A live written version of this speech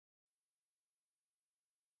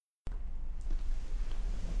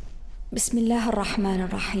بسم الله الرحمن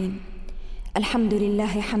الرحيم. الحمد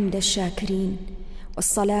لله حمد الشاكرين،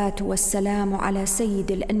 والصلاة والسلام على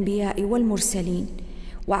سيد الأنبياء والمرسلين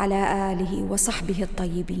وعلى آله وصحبه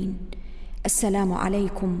الطيبين. السلام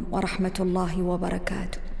عليكم ورحمة الله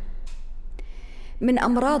وبركاته. من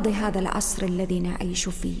أمراض هذا العصر الذي نعيش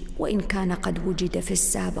فيه، وإن كان قد وجد في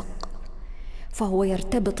السابق، فهو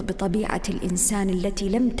يرتبط بطبيعة الإنسان التي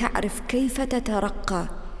لم تعرف كيف تترقى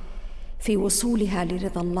في وصولها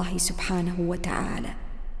لرضا الله سبحانه وتعالى.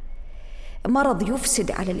 مرض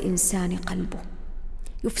يفسد على الإنسان قلبه،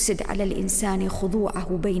 يفسد على الإنسان خضوعه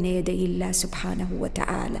بين يدي الله سبحانه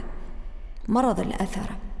وتعالى. مرض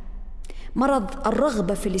الأثرة، مرض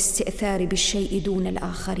الرغبة في الاستئثار بالشيء دون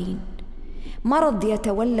الآخرين، مرض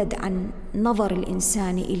يتولد عن نظر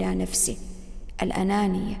الإنسان إلى نفسه،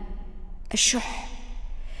 الأنانية، الشح،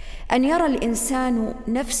 أن يرى الإنسان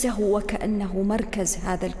نفسه وكأنه مركز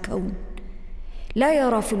هذا الكون، لا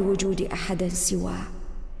يرى في الوجود أحدا سواه،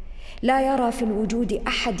 لا يرى في الوجود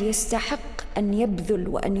أحد يستحق أن يبذل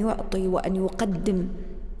وأن يعطي وأن يقدم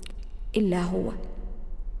إلا هو.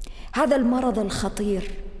 هذا المرض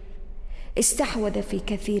الخطير استحوذ في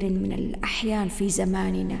كثير من الأحيان في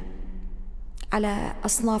زماننا على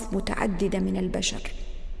أصناف متعددة من البشر،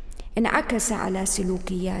 انعكس على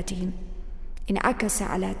سلوكياتهم، انعكس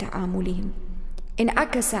على تعاملهم،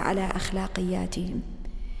 انعكس على أخلاقياتهم،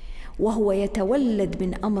 وهو يتولد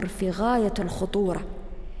من أمر في غاية الخطورة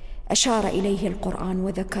أشار إليه القرآن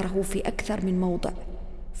وذكره في أكثر من موضع،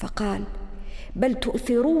 فقال: بل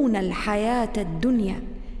تؤثرون الحياة الدنيا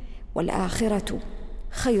والآخرة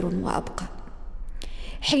خير وأبقى.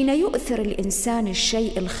 حين يؤثر الإنسان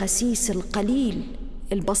الشيء الخسيس القليل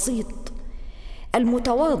البسيط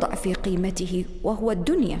المتواضع في قيمته وهو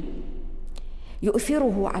الدنيا،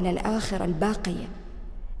 يؤثره على الآخرة الباقية.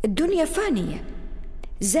 الدنيا فانية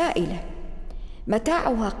زائلة،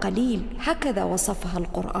 متاعها قليل، هكذا وصفها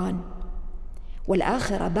القرآن،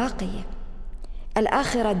 والآخرة باقية،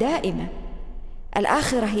 الآخرة دائمة،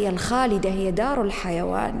 الآخرة هي الخالدة، هي دار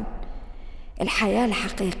الحيوان، الحياة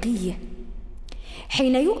الحقيقية.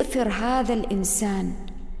 حين يؤثر هذا الإنسان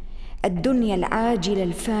الدنيا العاجلة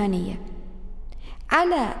الفانية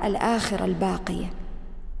على الآخرة الباقية،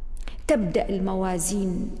 تبدأ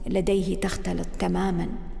الموازين لديه تختلط تماماً،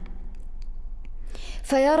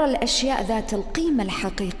 فيرى الأشياء ذات القيمة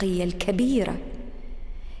الحقيقية الكبيرة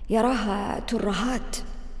يراها ترهات،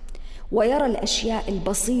 ويرى الأشياء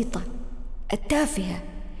البسيطة التافهة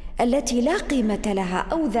التي لا قيمة لها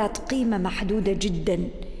أو ذات قيمة محدودة جداً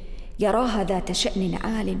يراها ذات شأن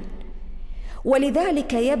عال،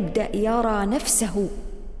 ولذلك يبدأ يرى نفسه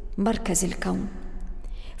مركز الكون،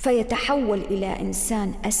 فيتحول إلى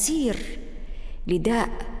إنسان أسير لداء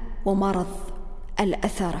ومرض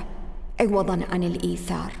الأثرة عوضاً عن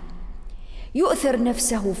الإيثار. يؤثر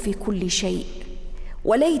نفسه في كل شيء،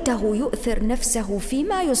 وليته يؤثر نفسه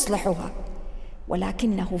فيما يصلحها،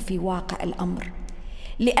 ولكنه في واقع الأمر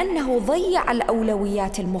لأنه ضيع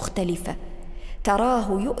الأولويات المختلفة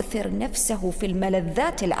تراه يؤثر نفسه في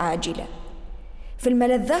الملذات العاجلة، في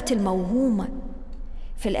الملذات الموهومة،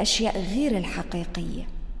 في الأشياء غير الحقيقية.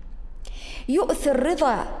 يؤثر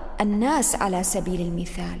رضا الناس على سبيل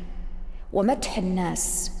المثال، ومدح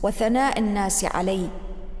الناس وثناء الناس عليه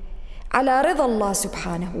على رضا الله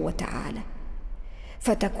سبحانه وتعالى،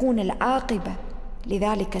 فتكون العاقبة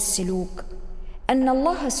لذلك السلوك أن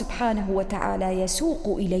الله سبحانه وتعالى يسوق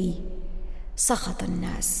إليه سخط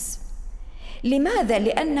الناس. لماذا؟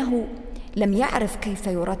 لأنه لم يعرف كيف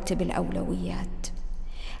يرتب الأولويات،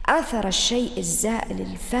 آثر الشيء الزائل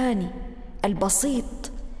الفاني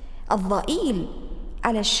البسيط الضئيل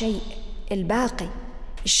على الشيء الباقي،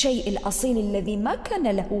 الشيء الأصيل الذي ما كان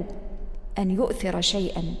له أن يؤثر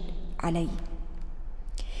شيئا عليه.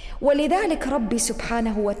 ولذلك ربي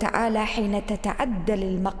سبحانه وتعالى حين تتعدل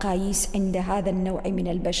المقاييس عند هذا النوع من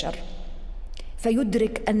البشر،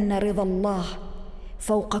 فيدرك أن رضا الله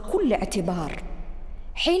فوق كل اعتبار.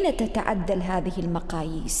 حين تتعدل هذه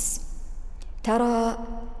المقاييس ترى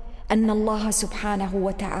أن الله سبحانه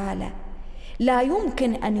وتعالى لا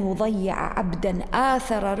يمكن أن يضيع عبداً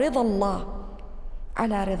آثر رضا الله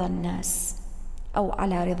على رضا الناس أو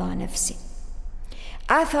على رضا نفسه،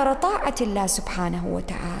 آثر طاعة الله سبحانه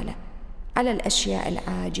وتعالى على الأشياء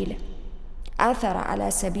العاجلة، آثر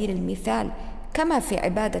على سبيل المثال كما في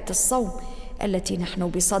عبادة الصوم التي نحن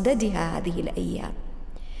بصددها هذه الأيام،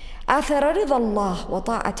 آثر رضا الله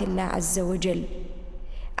وطاعة الله عز وجل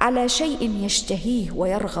على شيء يشتهيه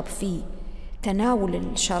ويرغب فيه، تناول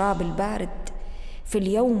الشراب البارد في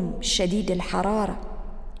اليوم شديد الحرارة.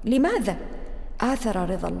 لماذا؟ آثر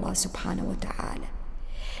رضا الله سبحانه وتعالى.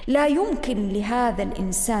 لا يمكن لهذا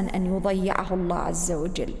الإنسان أن يضيعه الله عز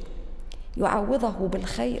وجل، يعوضه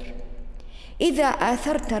بالخير. إذا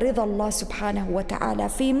آثرت رضا الله سبحانه وتعالى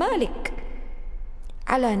في مالك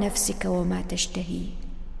على نفسك وما تشتهي،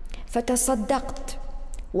 فتصدقت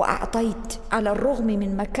وأعطيت على الرغم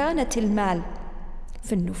من مكانة المال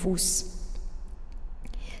في النفوس،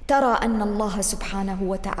 ترى أن الله سبحانه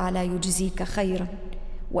وتعالى يجزيك خيرا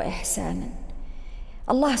وإحسانا.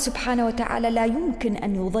 الله سبحانه وتعالى لا يمكن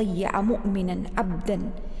أن يضيع مؤمنا عبدا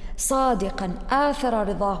صادقا آثر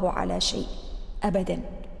رضاه على شيء أبدا،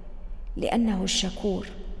 لأنه الشكور،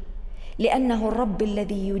 لأنه الرب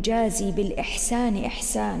الذي يجازي بالإحسان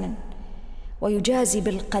إحسانا، ويجازي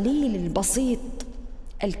بالقليل البسيط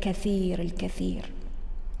الكثير.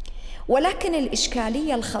 ولكن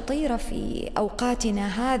الإشكالية الخطيرة في أوقاتنا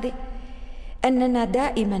هذه أننا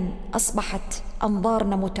دائما أصبحت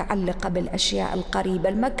أنظارنا متعلقة بالأشياء القريبة،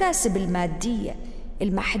 المكاسب المادية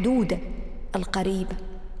المحدودة القريبة.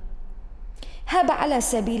 هذا على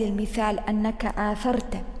سبيل المثال أنك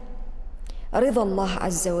آثرت رضا الله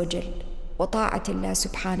عز وجل وطاعة الله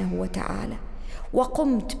سبحانه وتعالى،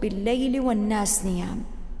 وقمت بالليل والناس نيام،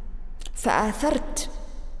 فآثرت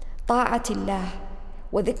طاعة الله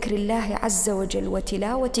وذكر الله عز وجل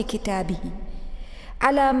وتلاوة كتابه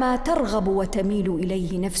على ما ترغب وتميل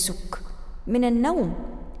إليه نفسك من النوم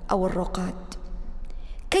أو الرقاد.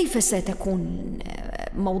 كيف ستكون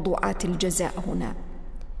موضوعات الجزاء هنا؟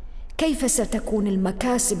 كيف ستكون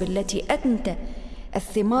المكاسب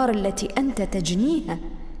الثمار التي أنت تجنيها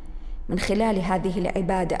من خلال هذه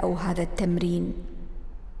العبادة أو هذا التمرين؟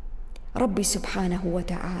 ربي سبحانه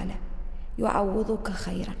وتعالى يعوضك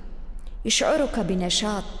خيرا، يشعرك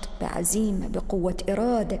بنشاط، بعزيمة، بقوة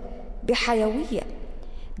إرادة، بحيوية،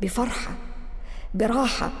 بفرحة،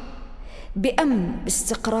 براحة، بأمن،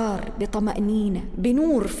 باستقرار، بطمأنينة،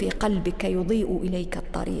 بنور في قلبك يضيء إليك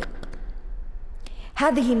الطريق.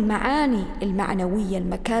 هذه المعاني المعنوية،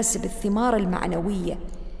 المكاسب، الثمار المعنوية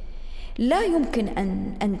لا يمكن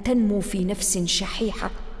أن تنمو في نفس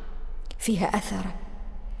شحيحة فيها أثرة،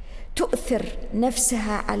 تؤثر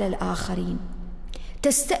نفسها على الآخرين،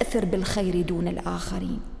 تستأثر بالخير دون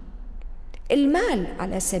الآخرين. المال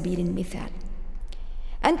على سبيل المثال،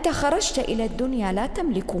 أنت خرجت إلى الدنيا لا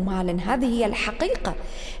تملك مالا، هذه هي الحقيقة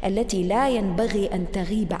التي لا ينبغي أن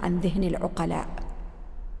تغيب عن ذهن العقلاء.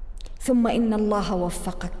 ثم إن الله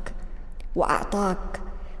وفقك وأعطاك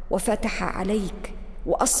وفتح عليك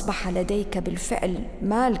وأصبح لديك بالفعل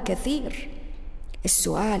مال كثير.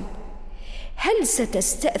 السؤال: هل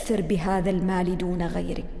ستستأثر بهذا المال دون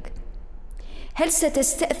غيرك؟ هل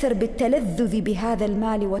ستستأثر بالتلذذ بهذا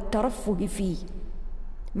المال والترفه فيه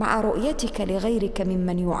مع رؤيتك لغيرك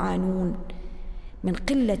ممن يعانون من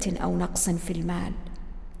قلة أو نقص في المال؟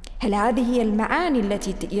 هل هذه هي المعاني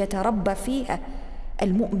التي يتربى فيها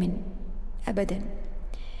المؤمن؟ أبدا.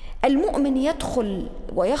 المؤمن يدخل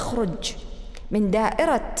ويخرج من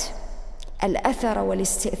دائرة الأثر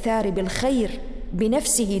والاستئثار بالخير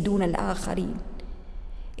بنفسه دون الآخرين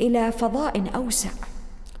إلى فضاء أوسع،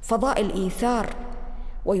 فضاء الإيثار،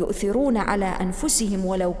 ويؤثرون على أنفسهم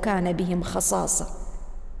ولو كان بهم خصاصة.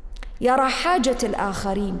 يرى حاجة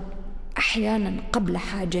الآخرين أحيانا قبل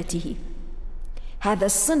حاجته. هذا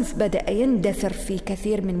الصنف بدأ يندثر في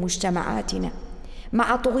كثير من مجتمعاتنا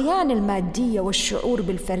مع طغيان المادية والشعور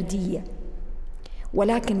بالفردية.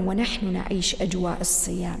 ولكن ونحن نعيش أجواء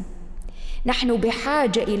الصيام، نحن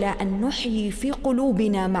بحاجة إلى أن نحيي في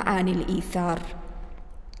قلوبنا معاني الإيثار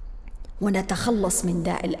ونتخلص من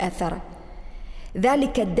داء الأثر،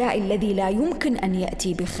 ذلك الداء الذي لا يمكن أن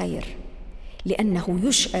يأتي بخير، لأنه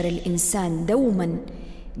يشعر الإنسان دوما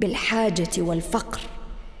بالحاجة والفقر.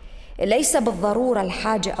 ليس بالضرورة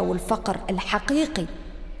الحاجة أو الفقر الحقيقي،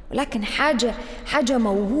 ولكن حاجة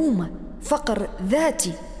موهومة، فقر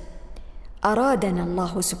ذاتي. أرادنا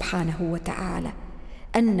الله سبحانه وتعالى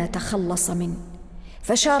أن نتخلص منه،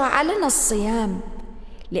 فشرع لنا الصيام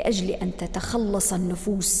لأجل أن تتخلص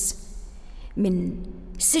النفوس من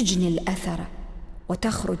سجن الأثر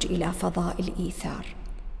وتخرج إلى فضاء الإيثار.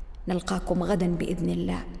 نلقاكم غدا بإذن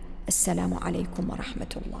الله. السلام عليكم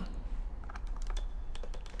ورحمة الله.